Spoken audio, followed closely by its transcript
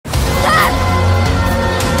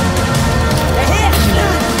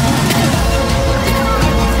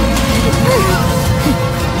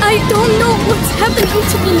happening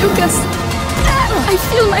to me, Lucas? I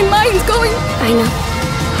feel my mind going. I know.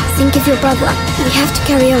 Think of your brother. We have to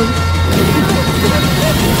carry on.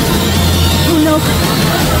 Oh no.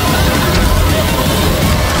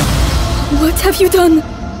 What have you done?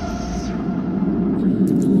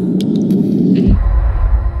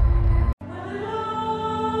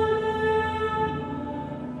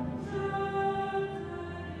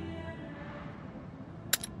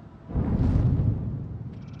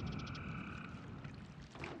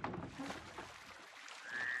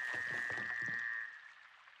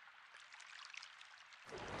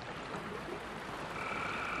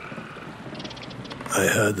 I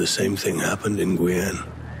heard the same thing happened in Guyenne.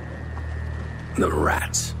 The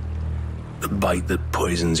rats. The bite that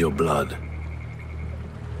poisons your blood.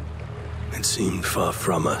 It seemed far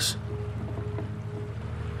from us.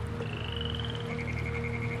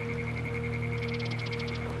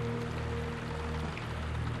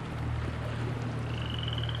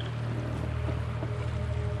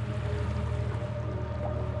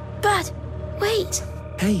 But, wait.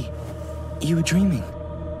 Hey, you were dreaming.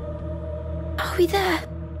 Are we there?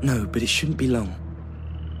 No, but it shouldn't be long.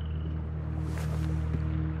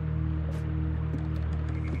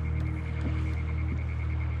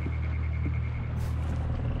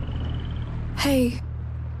 Hey.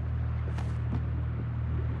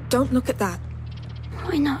 Don't look at that.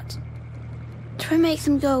 Why not? Try and make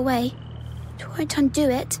them go away. It won't undo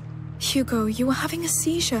it. Hugo, you were having a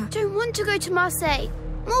seizure. Don't want to go to Marseille.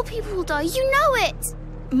 More people will die, you know it!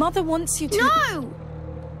 Mother wants you to... No!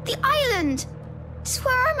 The island! It's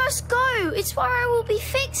where I must go. It's where I will be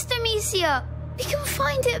fixed, Amicia. We can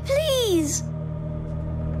find it, please.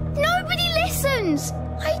 Nobody listens.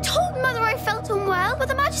 I told Mother I felt unwell, but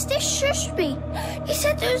the Majesty shushed me. He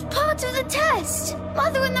said it was part of the test.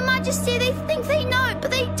 Mother and the Majesty, they think they know,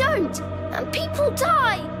 but they don't. And people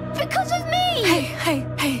die because of me.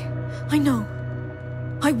 Hey. I know.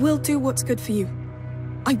 I will do what's good for you.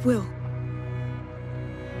 I will.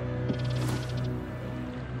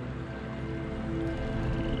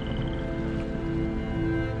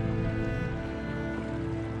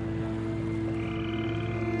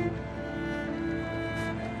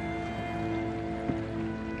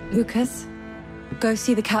 Lucas, go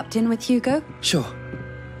see the captain with Hugo. Sure.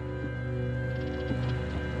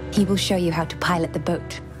 He will show you how to pilot the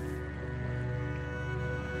boat.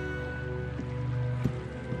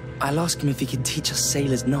 I'll ask him if he can teach us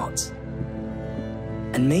sailors knots.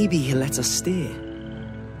 And maybe he'll let us steer.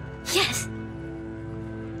 Yes.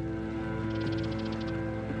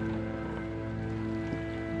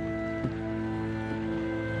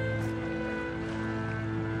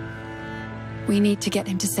 We need to get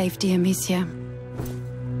him to safety, Amicia.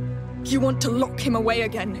 You want to lock him away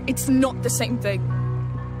again. It's not the same thing.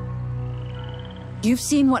 You've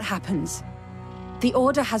seen what happens. The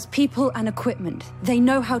Order has people and equipment. They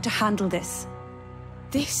know how to handle this.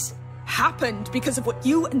 This happened because of what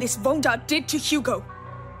you and this Vonda did to Hugo.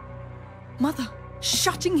 Mother,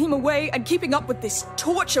 shutting him away and keeping up with this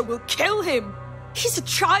torture will kill him. He's a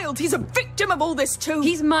child. He's a victim of all this too.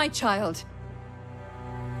 He's my child.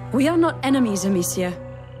 We are not enemies, Amicia.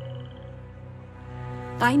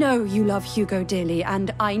 I know you love Hugo dearly,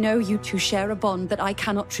 and I know you two share a bond that I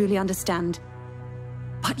cannot truly understand.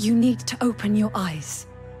 But you need to open your eyes.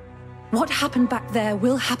 What happened back there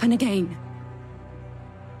will happen again.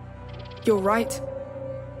 You're right.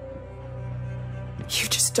 You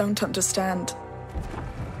just don't understand.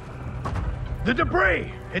 The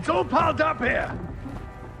debris! It's all piled up here!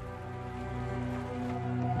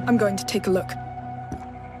 I'm going to take a look.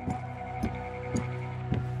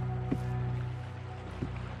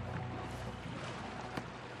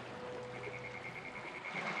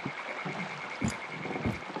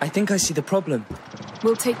 I think I see the problem.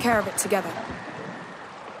 We'll take care of it together.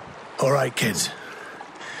 All right, kids.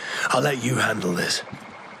 I'll let you handle this.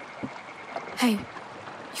 Hey,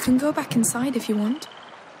 you can go back inside if you want.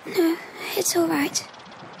 No, it's all right.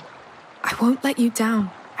 I won't let you down.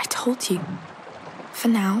 I told you. For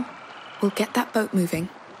now, we'll get that boat moving.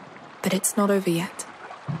 But it's not over yet.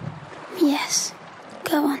 Yes,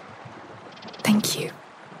 go on. Thank you.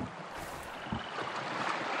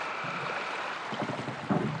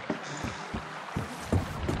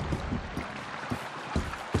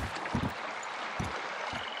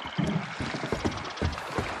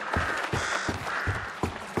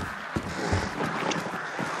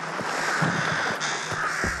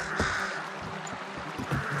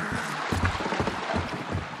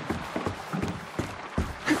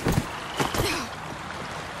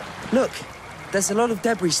 Look, there's a lot of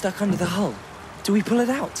debris stuck under the hull. Do we pull it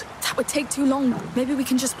out? That would take too long. Maybe we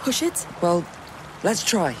can just push it? Well, let's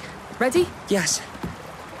try. Ready? Yes.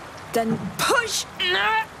 Then push!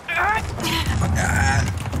 Oh,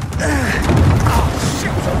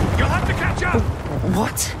 shit! You'll have to catch up!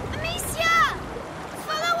 What? Amicia!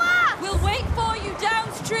 Follow up! We'll wait for you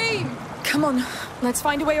downstream! Come on, let's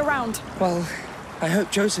find a way around. Well, I hope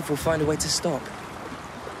Joseph will find a way to stop.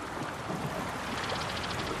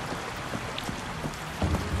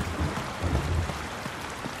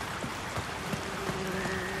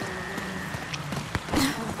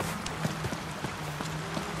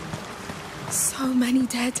 So many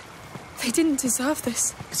dead. They didn't deserve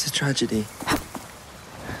this. It's a tragedy.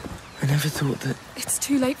 I never thought that... It's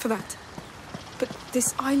too late for that. But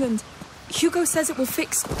this island, Hugo says it will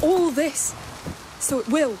fix all this. So it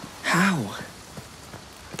will. How?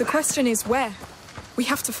 The question is where? We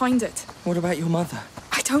have to find it. What about your mother?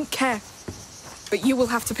 I don't care. But you will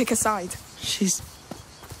have to pick a side. She's...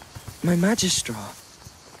 my magistrar.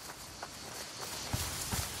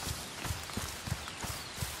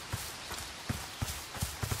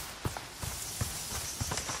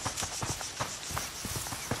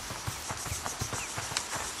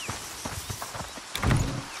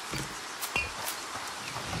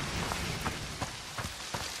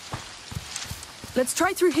 Let's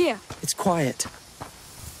try through here. It's quiet.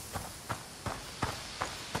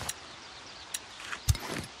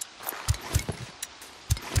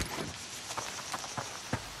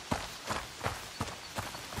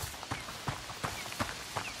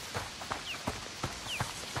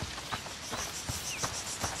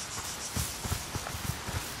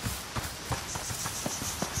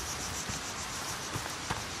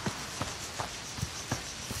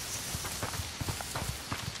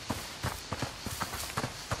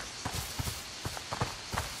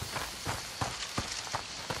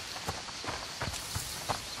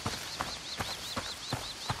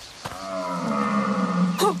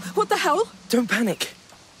 What the hell? Don't panic.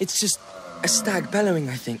 It's just a stag bellowing,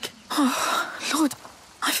 I think. Oh, Lord,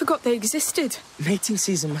 I forgot they existed. Mating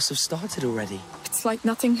season must have started already. It's like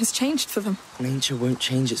nothing has changed for them. Nature won't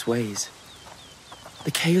change its ways.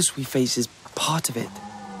 The chaos we face is part of it.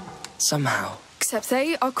 Somehow. Except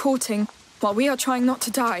they are courting, while we are trying not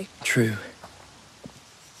to die. True.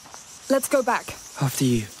 Let's go back. After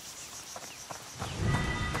you.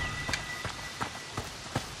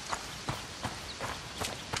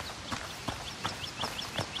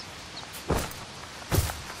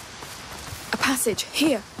 Passage,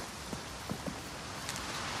 here.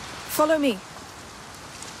 Follow me.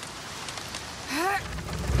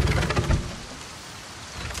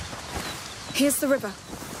 Here's the river.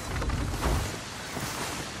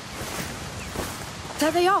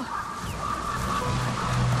 There they are.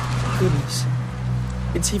 Goodness.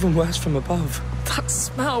 It's even worse from above. That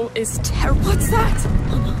smell is terrible. What's that?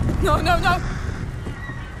 No, no, no.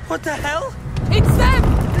 What the hell? It's them!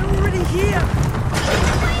 They're already here!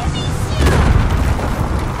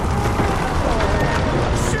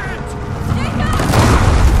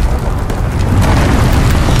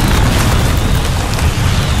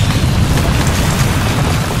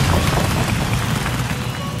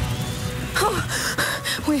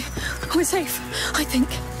 We're safe, I think.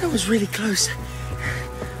 That was really close.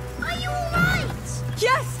 Are you all right?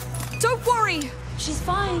 Yes! Don't worry! She's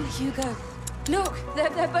fine, Hugo. Look,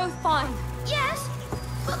 they're both fine. Yes,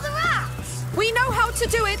 but the rats! We know how to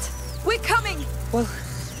do it! We're coming! Well,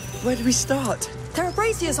 where do we start? There are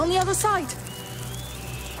braziers on the other side.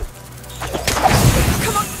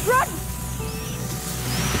 Come on, run!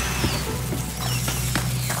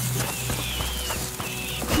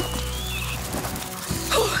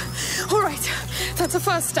 All right, that's a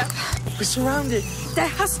first step. We're surrounded. There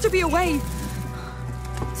has to be a way.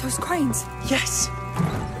 Those cranes. Yes.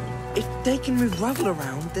 If they can move rubble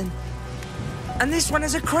around, then... And this one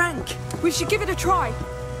has a crank. We should give it a try.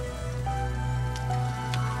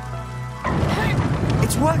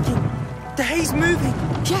 It's working. The hay's moving.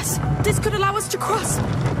 Yes, this could allow us to cross.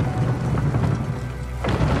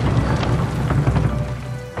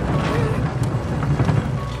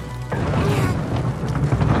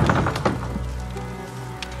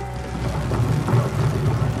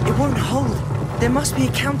 It won't hold. There must be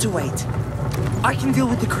a counterweight. I can deal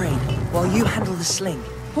with the crane, while you handle the sling.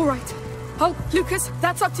 All right. Oh, Lucas,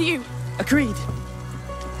 that's up to you. Agreed.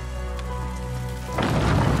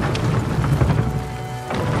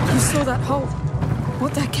 You saw that hole.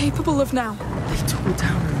 What they're capable of now. They tore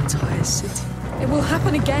down an entire city. It will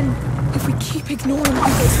happen again if we keep ignoring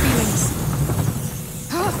people's feelings.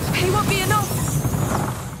 It won't be enough.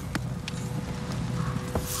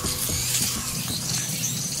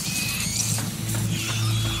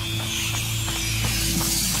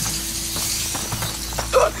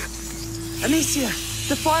 Amicia!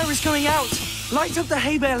 The fire is going out! Light up the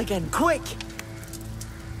hay bale again, quick!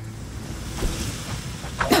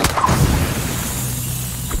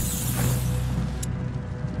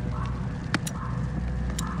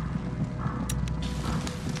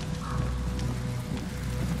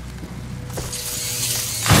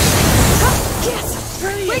 Yes!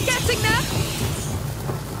 Brilliant. We're getting there!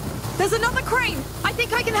 There's another crane! I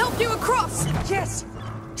think I can help you across! Yes!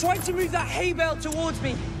 Try to move that hay bale towards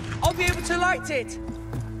me. I'll be able to light it.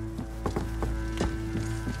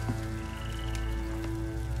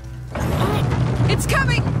 It's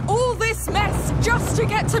coming! All this mess just to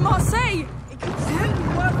get to Marseille! It could still be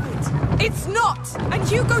worth it. It's not! And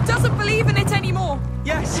Hugo doesn't believe in it anymore!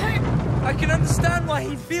 Yes, I can understand why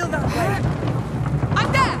he'd feel that way.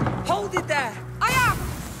 I'm there! Hold it there. I am!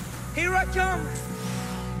 Here I come.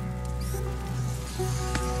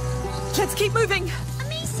 Let's keep moving!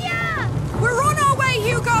 Amicia! We're on our way,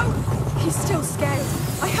 Hugo! He's still scared.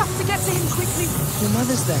 I have to get to him quickly. Your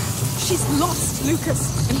mother's there. She's lost,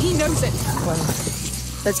 Lucas, and he knows it. Well,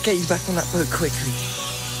 let's get you back on that boat quickly.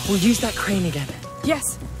 We'll use that crane again.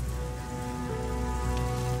 Yes.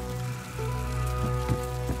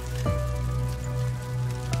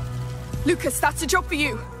 Lucas, that's a job for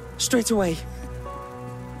you. Straight away.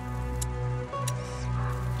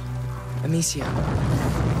 Amicia,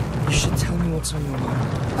 you should tell me what's on your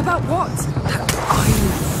mind. About what?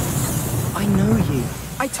 I know you.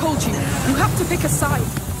 I told you, you have to pick a side.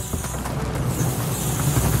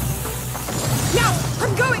 Now,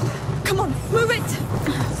 I'm going! Come on, move it!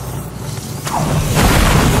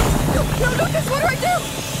 No, Lucas, what do I do?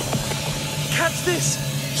 Catch this!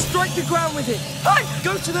 Strike the ground with it! Hi!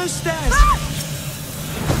 Go to those stairs! Ah!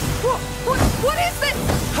 What is this?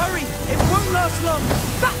 Hurry! It won't last long!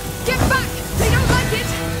 Get back! They don't like it!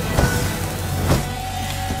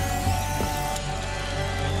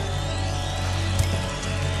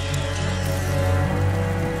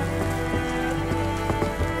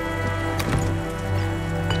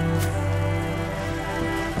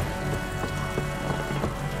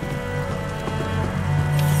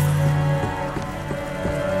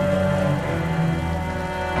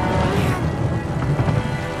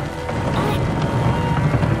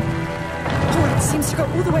 Seems to go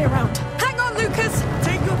all the way around. Hang on, Lucas!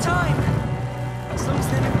 Take your time! As long as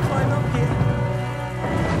they don't climb up here.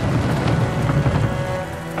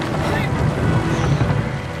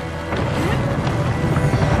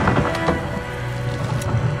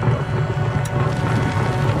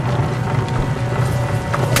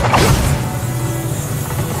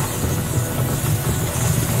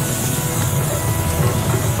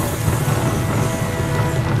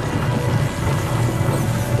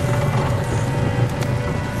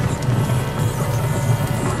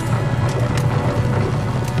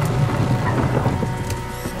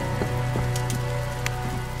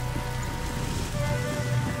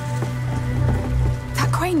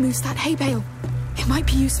 Moves that hay bale. It might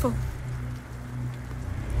be useful.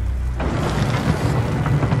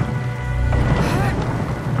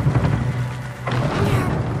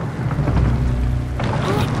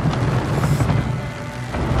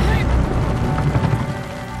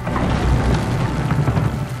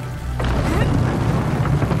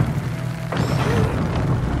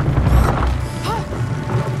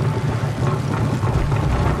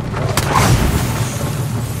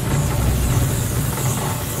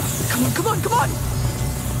 Come on!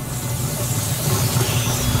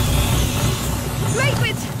 Leave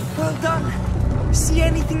it! Well done. See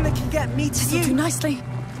anything that can get me to This'll you? do nicely.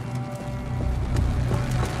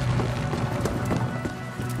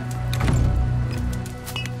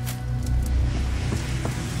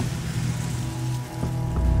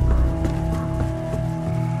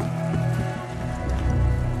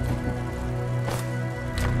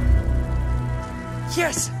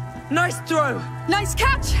 Yes! Nice throw! Nice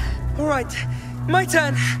catch! All right, my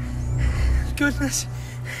turn. Goodness.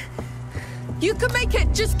 You can make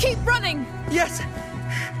it. Just keep running. Yes.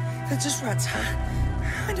 They're just rats.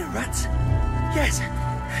 I know rats. Yes.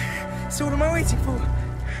 So what am I waiting for?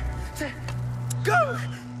 Go!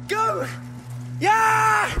 Go!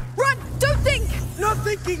 Yeah! Run! Don't think! Not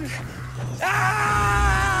thinking!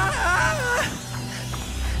 Ah!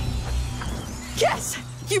 Yes!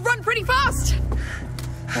 You run pretty fast!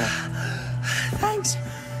 Thanks.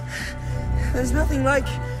 There's nothing like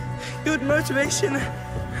good motivation.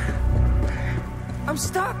 I'm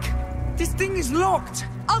stuck. This thing is locked.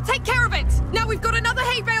 I'll take care of it. Now we've got another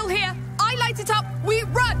hay bale here. I light it up. We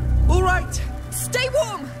run. All right. Stay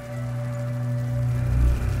warm.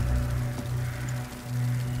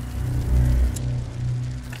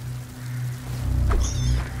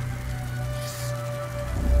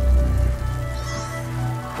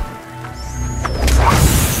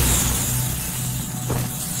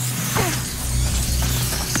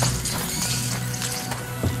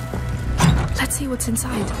 see what's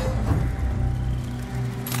inside.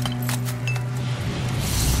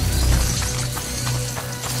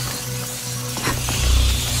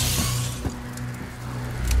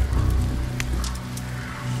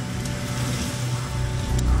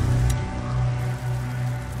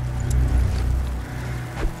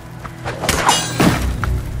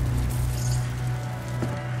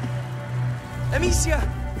 Amicia!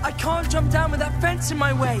 I can't jump down with that fence in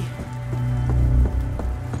my way!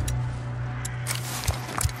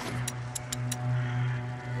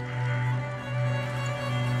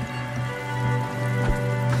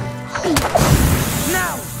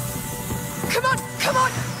 Now! Come on! Come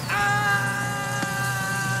on!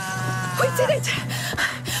 We did it!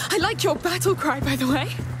 I like your battle cry, by the way.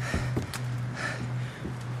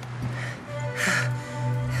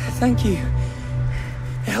 Thank you.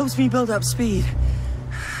 It helps me build up speed,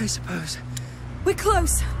 I suppose. We're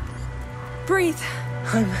close. Breathe.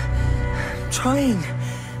 I'm trying.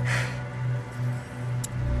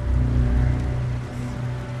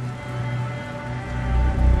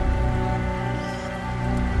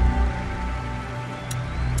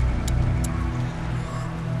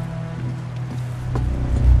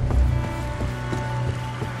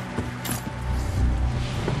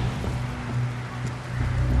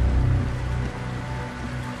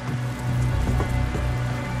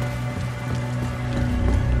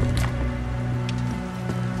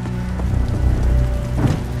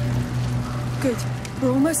 Good.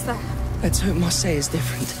 We're almost there. Let's hope Marseille is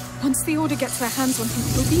different. Once the Order gets their hands on him,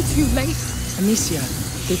 it'll be too late. Amicia,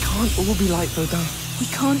 they can't all be like Vaudin. We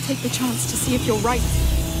can't take the chance to see if you're right.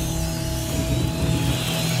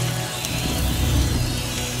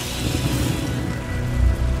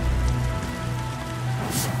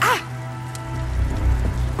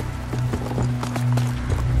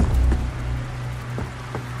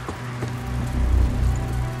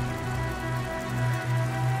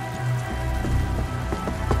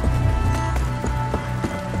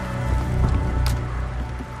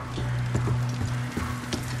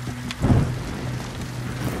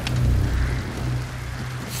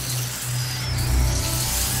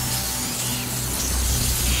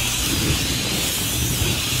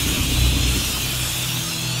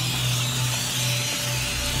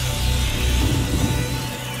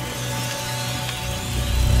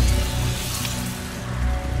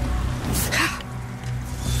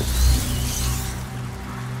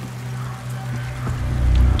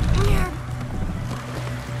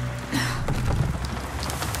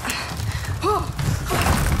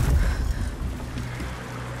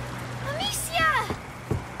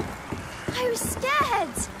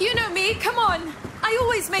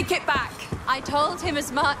 Make it back. I told him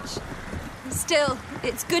as much. Still,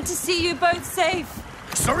 it's good to see you both safe.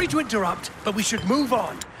 Sorry to interrupt, but we should move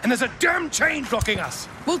on. And there's a damn chain blocking us.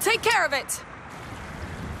 We'll take care of it.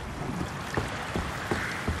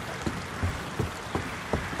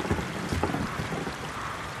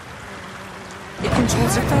 It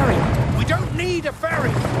controls a ferry. We don't need a ferry.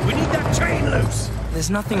 We need that chain loose. There's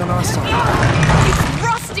nothing on our side. It's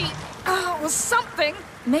rusty. Or something.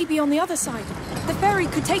 Maybe on the other side. The ferry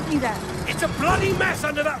could take me there. It's a bloody mess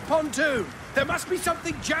under that pontoon. There must be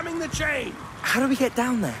something jamming the chain. How do we get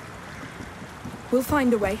down there? We'll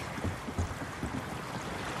find a way.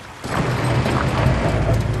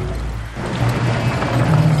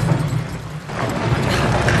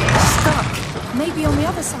 Stuck. Maybe on the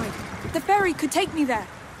other side. The ferry could take me there.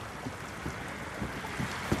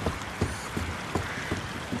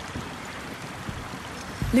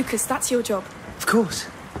 Lucas, that's your job. Of course.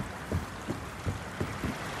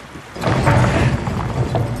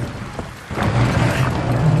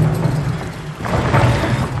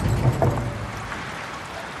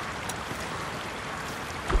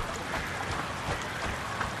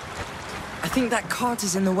 I think that cart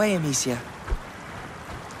is in the way, Amicia.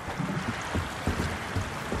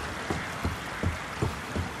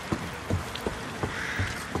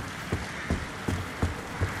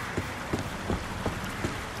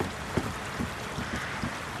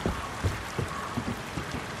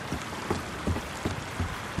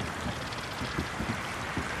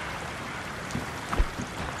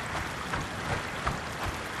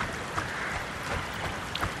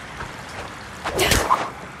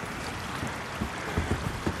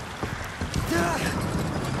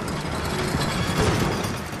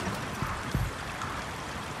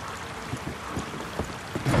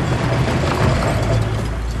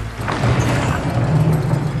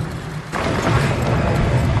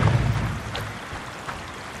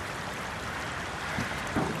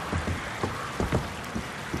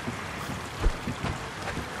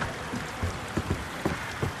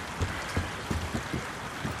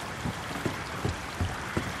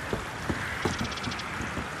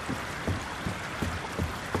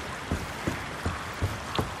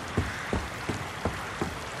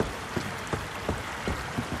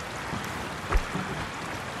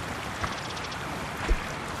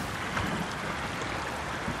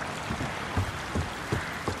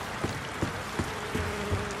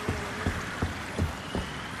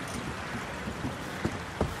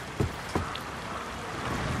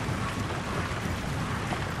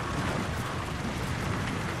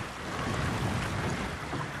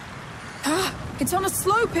 It's on a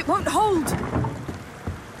slope, it won't hold.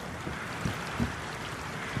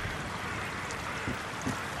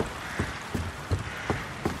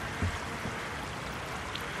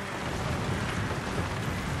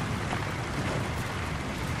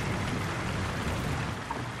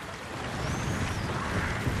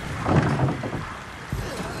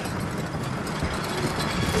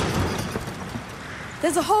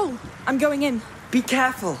 There's a hole. I'm going in. Be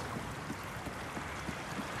careful.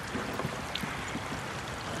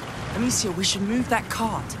 Amicia, we should move that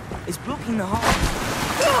cart. It's blocking the hole.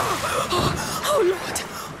 Oh, Lord.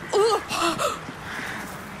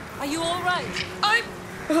 Are you all right? I'm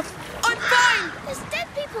fine. There's dead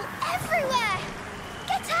people everywhere.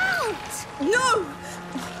 Get out. No.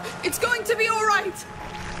 It's going to be all right.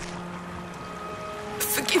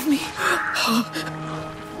 Forgive me.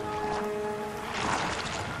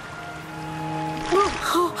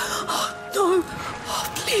 No.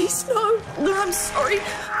 Oh, please, no. No, I'm sorry.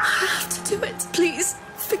 I have to do it. Please,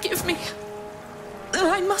 forgive me.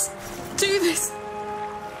 I must do this.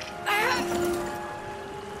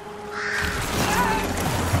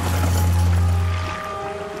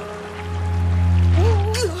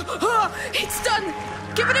 It's done.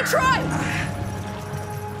 Give it a try.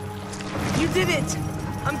 You did it.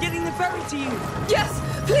 I'm getting the ferry to you. Yes,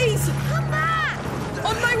 please. Come back.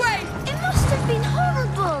 On my way. It must have been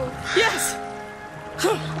horrible. Yes.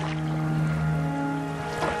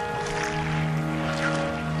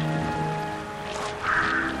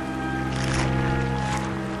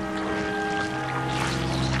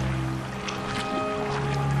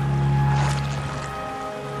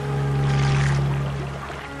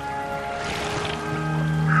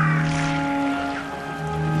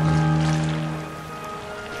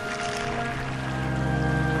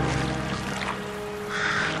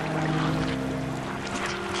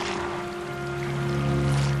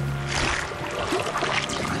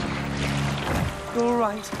 All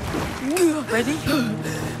right. Ready?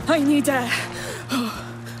 I need air.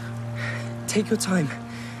 Take your time.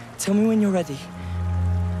 Tell me when you're ready.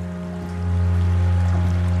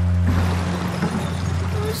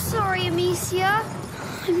 I'm sorry, Amicia.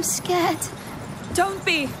 I'm scared. Don't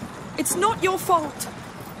be. It's not your fault.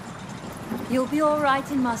 You'll be all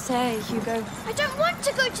right in Marseille, Hugo. I don't want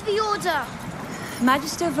to go to the Order.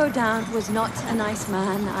 Magister Vaudin was not a nice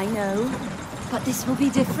man, I know. But this will be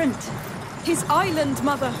different. His island,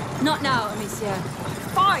 Mother. Not now, Amicia.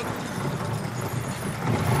 Fine.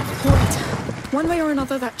 Right. One way or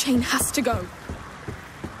another, that chain has to go.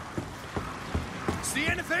 See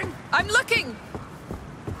anything? I'm looking.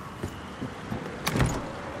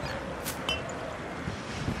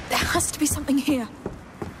 There has to be something here.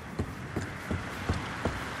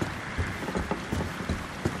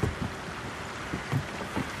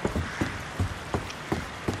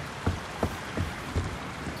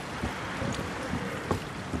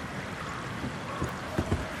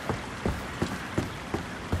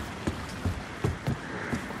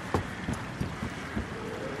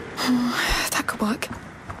 That could work.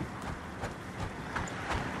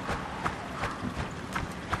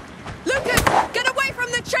 Lucas, get away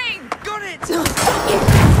from the chain! Got it!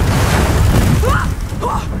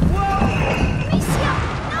 Amicia,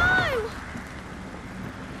 no!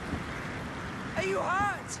 Are you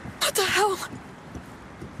hurt? What the hell?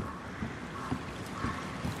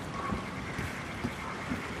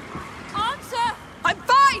 Answer! I'm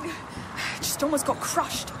fine! Just almost got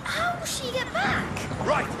crushed. How will she get back?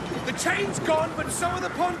 Right. The chain's gone, but so are the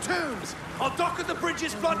pontoons. I'll dock at the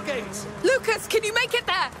bridge's floodgates. Lucas, can you make it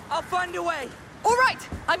there? I'll find a way. All right,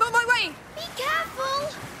 I'm on my way. Be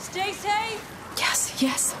careful. Stay safe!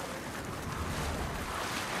 Yes.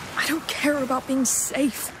 I don't care about being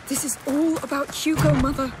safe. This is all about Hugo,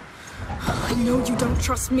 Mother. I know you don't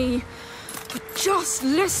trust me, but just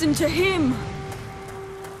listen to him.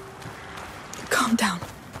 Calm down.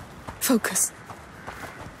 Focus.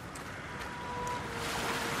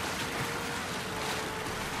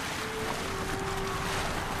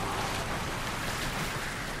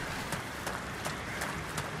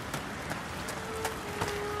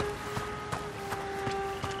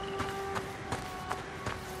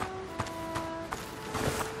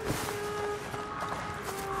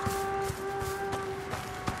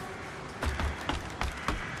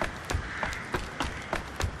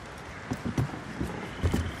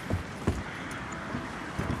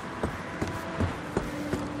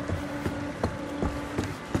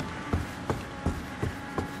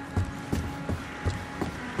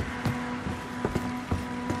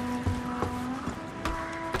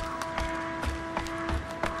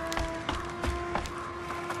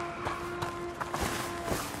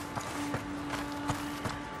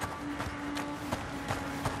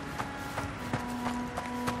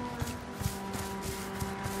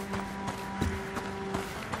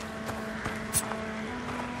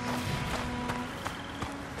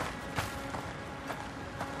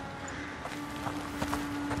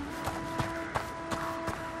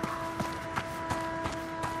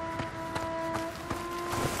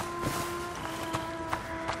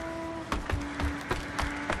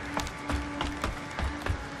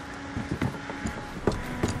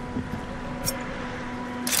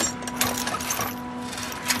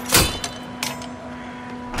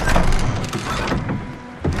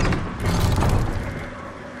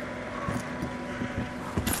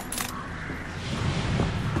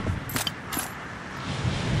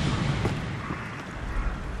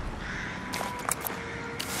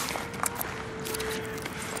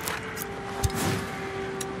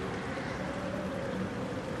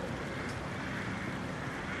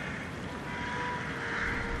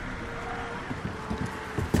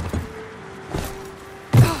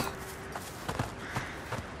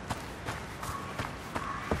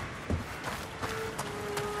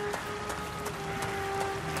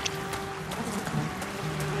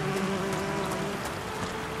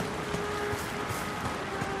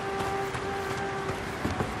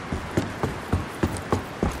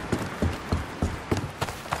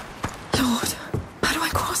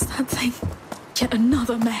 that thing. Yet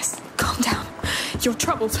another mess. Calm down. You're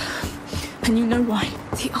troubled. And you know why.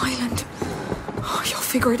 The island. Oh, you'll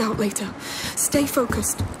figure it out later. Stay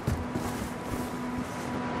focused.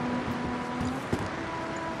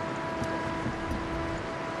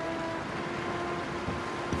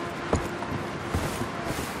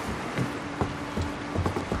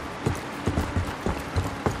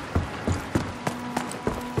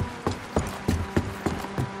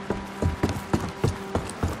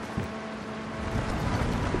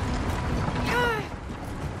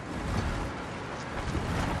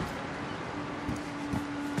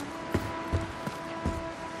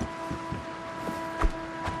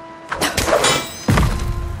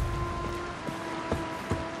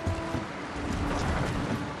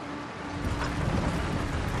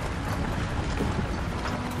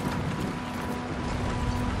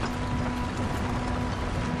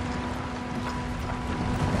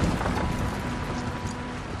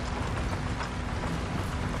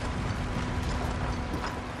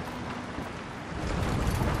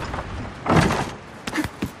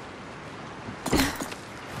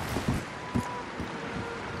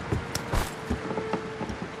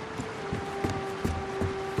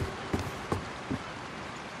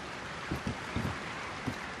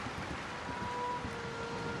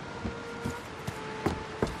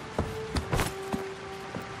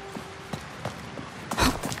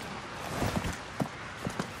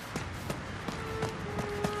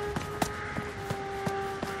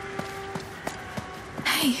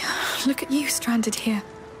 Look at you, stranded here.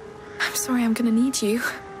 I'm sorry, I'm gonna need you.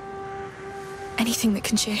 Anything that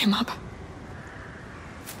can cheer him up.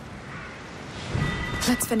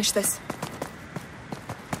 Let's finish this.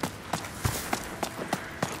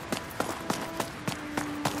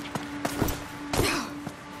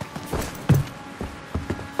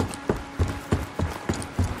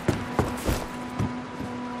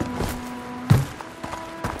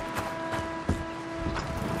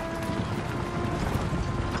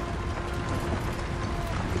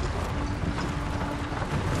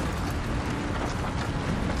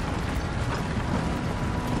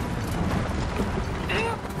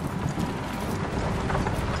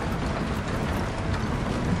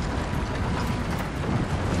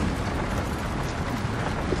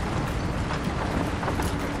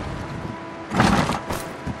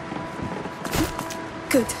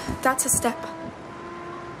 Good, that's a step.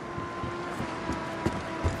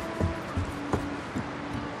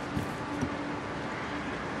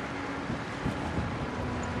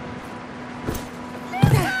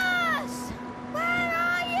 Lucas! Where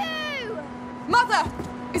are you? Mother!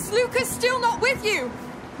 Is Lucas still not with you?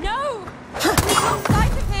 No! We lost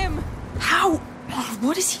sight of him! How?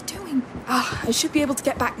 What is he doing? I should be able to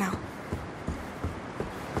get back now.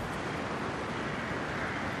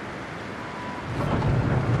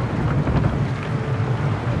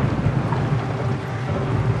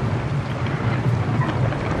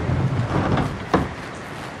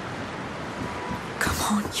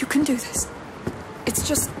 You can do this. It's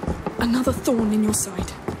just another thorn in your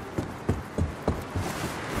side.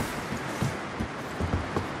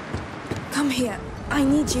 Come here. I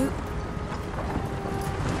need you.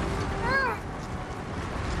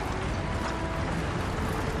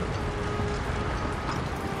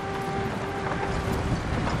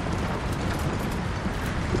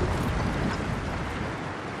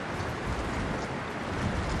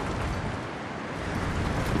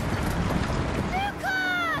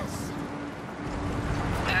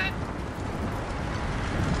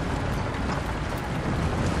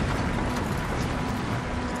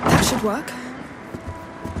 Should work.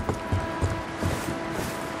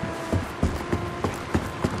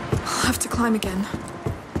 I'll have to climb again.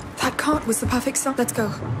 That cart was the perfect start. Let's go.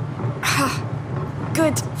 Ha!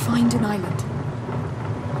 Good. Find an island.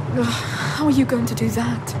 Ugh, how are you going to do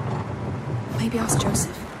that? Maybe ask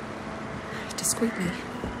Joseph? Discreetly.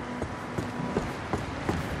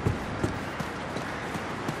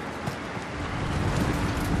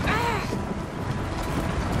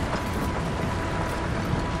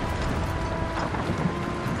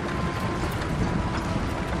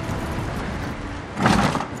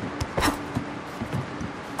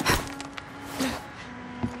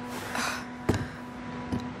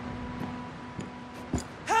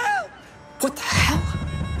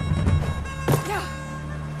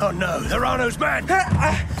 Oh no, they're Arno's man!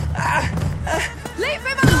 Leave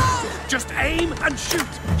him alone! Just aim and shoot!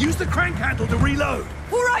 Use the crank handle to reload!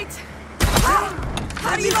 All right!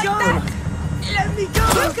 How do you like that? Let me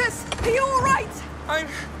go! Lucas, are you all right?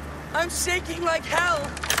 I'm shaking like hell.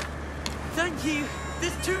 Thank you.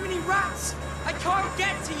 There's too many rats. I can't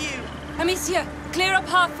get to you. Amicia, Clear a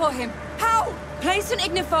path for him. How? Place an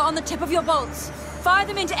ignifer on the tip of your bolts. Fire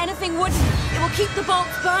them into anything wooden. It will keep the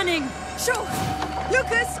bolts burning. Sure.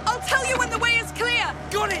 Lucas, I'll tell you when the way is clear.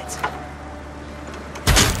 Got it!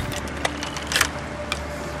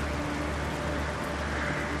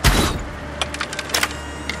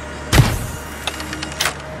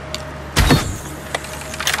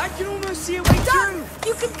 I can almost see a way Done! through!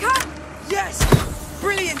 You can come! Yes!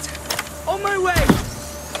 Brilliant! On my way!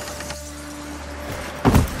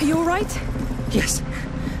 Are you alright? Yes.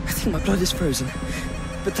 I think my blood is frozen.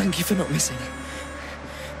 But thank you for not missing.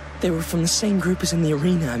 They were from the same group as in the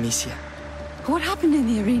arena, Amicia. What happened in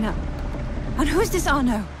the arena? And who's this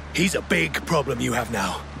Arno? He's a big problem you have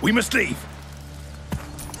now. We must leave.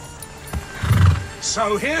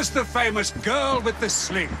 So here's the famous girl with the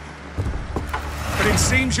sling. But it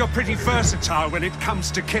seems you're pretty versatile when it comes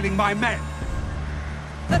to killing my men.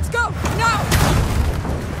 Let's go! Now!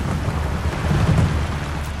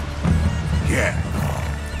 Yeah.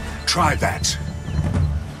 Try that.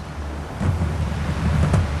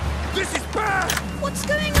 This is bad! What's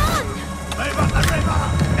going on? Arriba,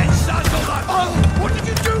 arriba! Ensandola! Oh, what did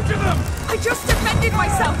you do to them? I just defended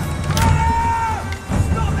myself!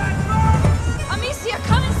 Stop that burn! Amicia,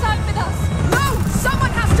 come inside with us. No!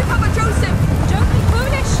 Someone has to cover Joseph! Don't be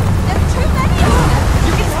foolish. There are too many of them.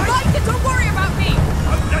 It's fine, don't worry about me!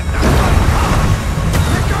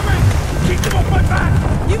 They're coming! Keep them off my back!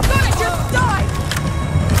 You've got to just die!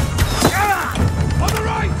 On the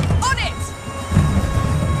right! On it!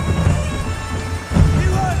 You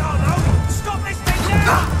heard, Arno! Stop this thing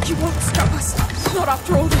now! You won't stop us. Not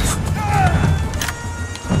after all this.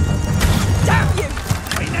 Damn you!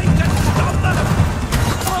 We need to stop them!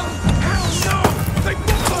 Oh, hell no! They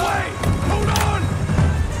moved away! Hold on!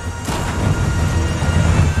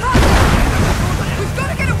 We've got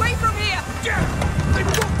to get away from here! Yeah! They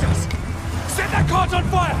blocked us! Set that cart on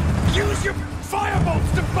fire! Use your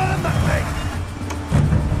firebolts to burn that thing!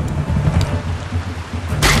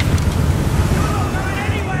 You're not going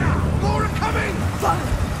anywhere! More are coming! Burn!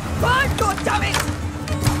 Burn, goddammit!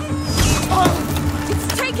 Oh, it's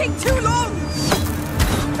taking too long!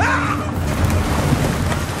 Ah!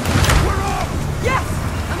 We're off! Yes!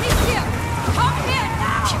 Amicia! Come here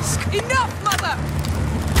now! Yes. Enough, mother!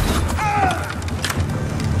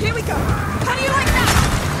 Here we go! How do you like that?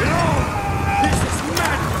 No! This is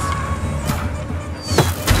madness!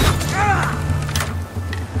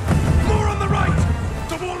 More on the right!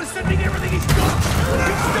 The wall is sending everything he's got!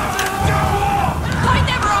 He's started a dead war! I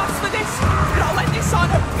never asked for this! But I'll let this on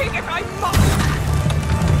a pig if I must!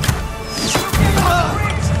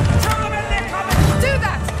 Tell them when they're coming! Do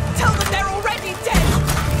that! Tell them they're already dead!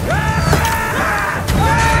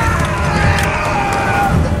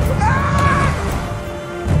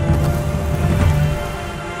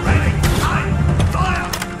 Ready! Time! Fire!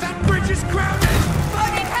 That bridge is grounded!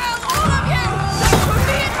 Bloody hell, all of you! That could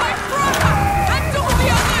me and my brother! And all the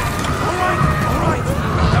others! All right!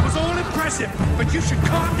 That was all impressive, but you should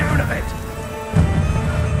calm down a bit!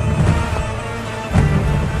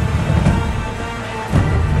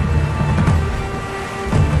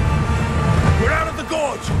 We're out of the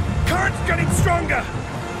gorge! Current's getting stronger!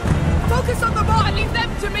 Focus on the bar and leave them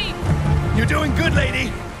to me! You're doing good,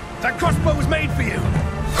 lady! That crossbow was made for you!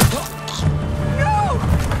 No!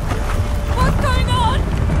 What's going on?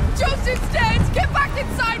 Joseph's dead! Get back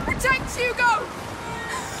inside! Protect Hugo!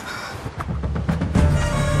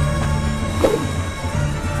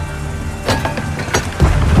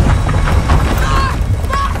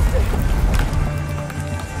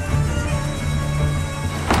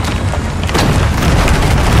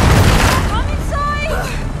 Come inside.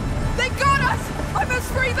 They got us! I must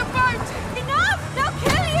free the boat! Enough! They'll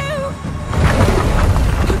kill you.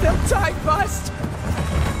 They'll die first!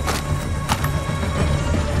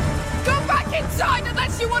 Go back inside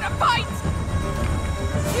unless you want to fight!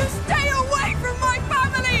 You stay away from my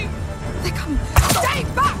family! They're coming! Stay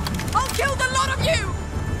back! I'll kill the lot of you!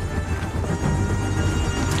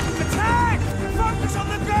 Attack! Focus on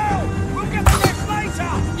the girl! We'll get the rest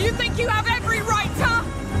later! You think you have every right, huh?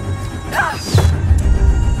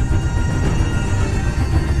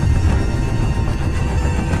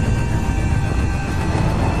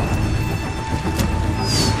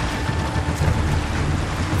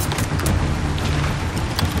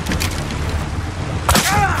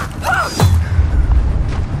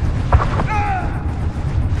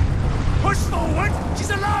 Push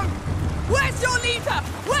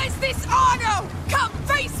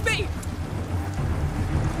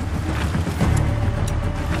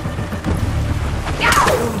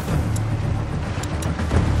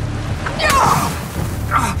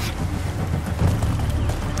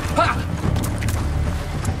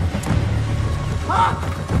Huh?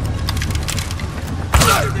 Who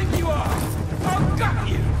do you think you are? I'll gut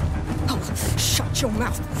you! Oh, shut your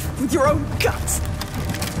mouth with your own guts!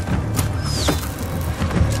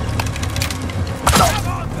 Come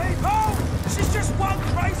on, people! This is just one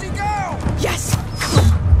crazy girl! Yes! Come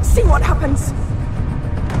on, see what happens!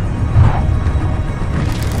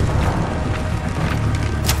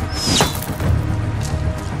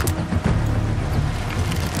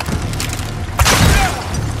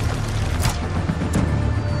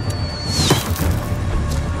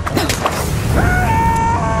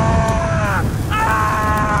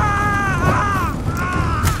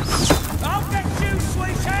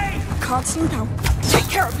 Slow down. Take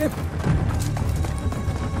care of him.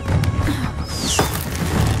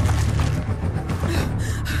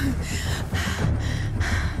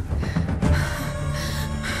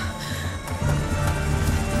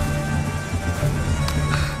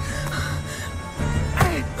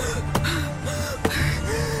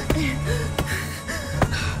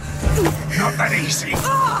 Not that easy.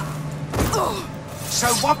 So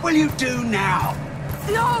what will you do now?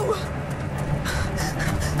 No!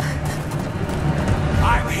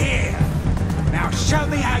 I'm here. Now show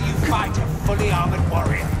me how you fight a fully armored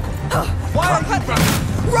warrior. Why are you running?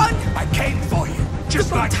 Run! I came for you,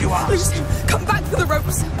 just like you asked. Lose him. Come back for the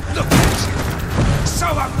ropes. Look at you. So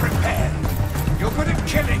unprepared. You're good at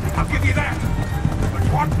killing, I'll give you that. But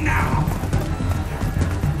what now?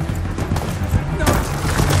 No!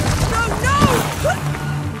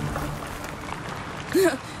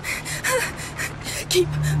 Keep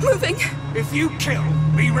moving. If you kill,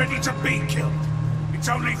 be ready to be killed. It's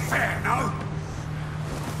only fair, no?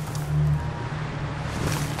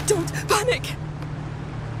 Don't panic.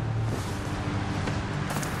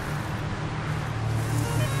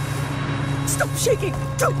 Stop shaking.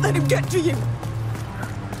 Don't let him get to you.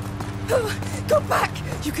 Go back.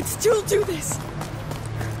 You can still do this.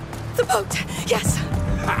 The boat. Yes.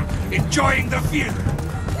 Ha! Enjoying the view.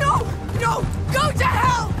 No! No! Go to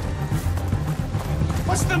hell!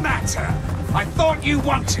 What's the matter? I thought you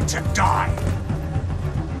wanted to die.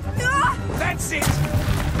 That's it!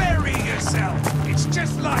 Bury yourself! It's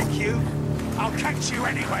just like you. I'll catch you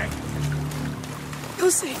anyway.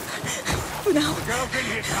 You're safe. For now. The girl's in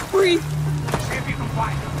here. Breathe. See if you can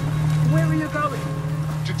find her. Where are you going?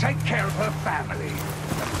 To take care of her family.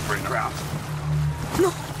 Let's bring her out.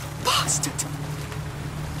 No, bastard.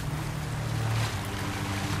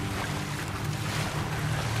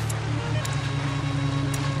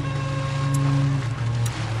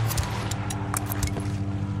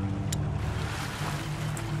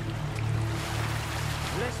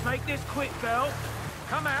 Make this quick, girl.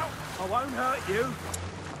 Come out. I won't hurt you.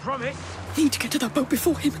 Promise. Need to get to that boat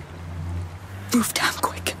before him. Move damn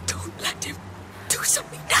quick. Don't let him. Do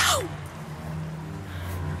something now.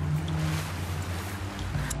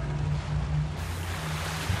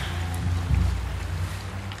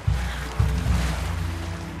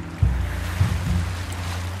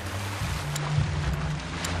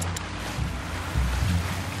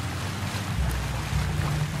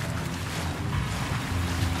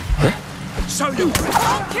 So you...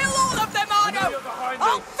 I'll kill all of them, Arno!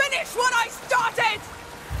 I'll finish what I started!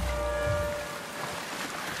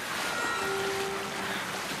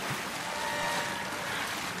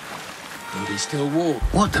 And he still walk.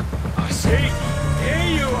 What the... I see. Here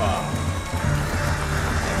you are.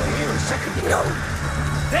 They were here a second ago. No!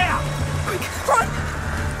 There! Quick, run!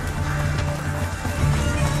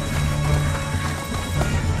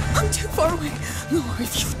 I'm too far away. No,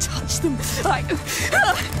 if you touch them,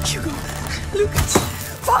 Hugo, Lucas,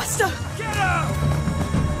 faster! Get out!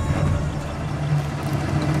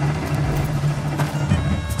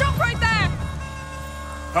 Stop right there!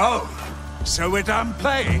 Oh, so we're done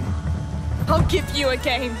playing? I'll give you a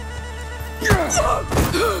game.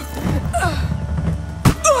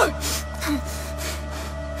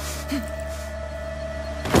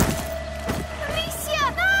 Alicia,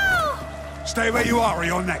 no! Stay where you are or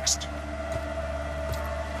you're next.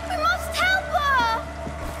 We must help her!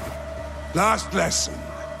 Last lesson.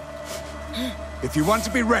 If you want to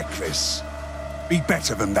be reckless, be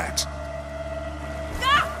better than that.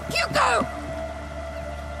 Ah, Hugo!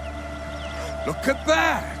 Look at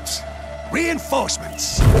that!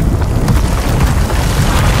 Reinforcements!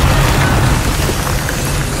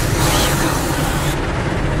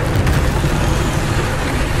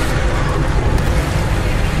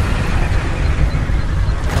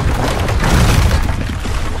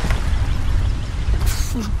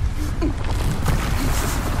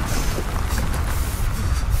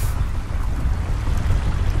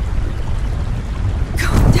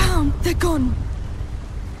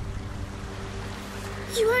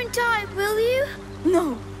 You won't die, will you?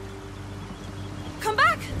 No. Come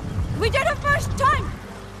back! We don't have much time!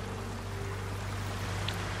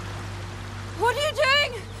 What are you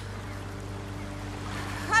doing?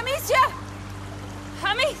 Amicia!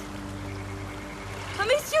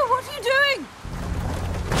 Amicia, what are you doing?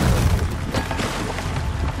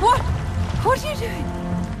 What are you doing?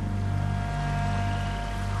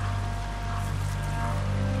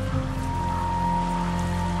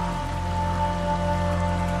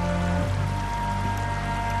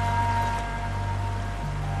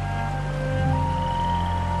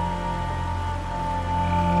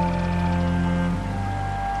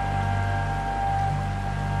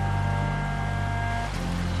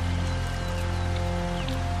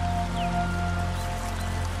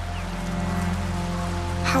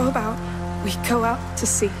 How about we go out to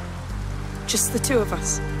sea? Just the two of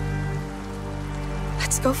us.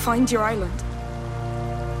 Let's go find your island.